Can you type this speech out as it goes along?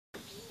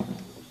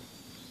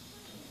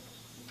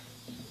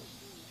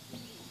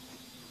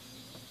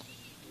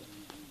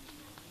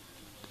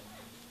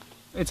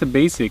it's a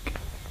basic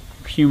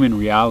human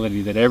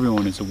reality that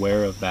everyone is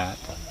aware of that.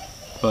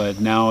 But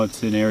now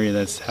it's an area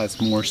that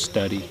has more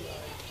study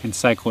in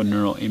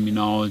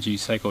psychoneuroimmunology,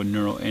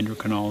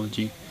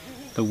 psychoneuroendocrinology,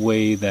 the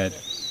way that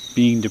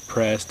being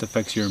depressed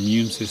affects your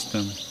immune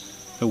system,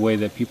 the way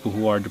that people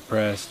who are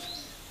depressed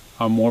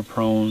are more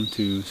prone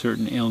to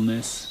certain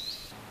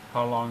illness.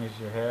 How long is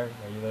your hair?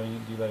 Do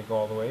you let it go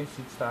all the way,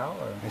 seat style?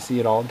 Or? I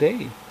see it all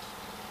day.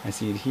 I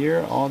see it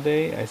here all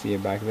day. I see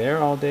it back there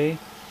all day.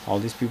 All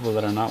these people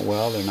that are not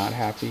well, they're not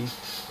happy,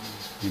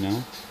 you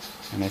know.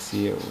 And I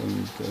see it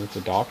with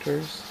the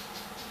doctors.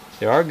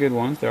 There are good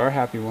ones, there are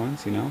happy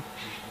ones, you know.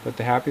 But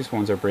the happiest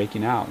ones are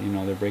breaking out, you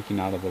know, they're breaking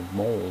out of the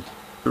mold.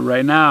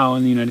 Right now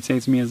in the United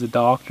States, me as a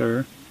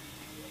doctor,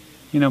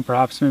 you know,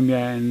 perhaps maybe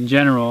in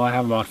general I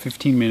have about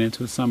 15 minutes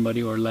with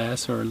somebody or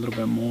less or a little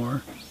bit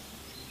more.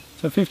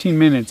 So 15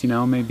 minutes, you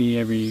know, maybe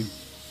every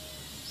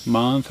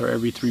month or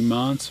every 3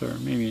 months or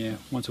maybe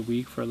once a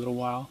week for a little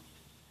while.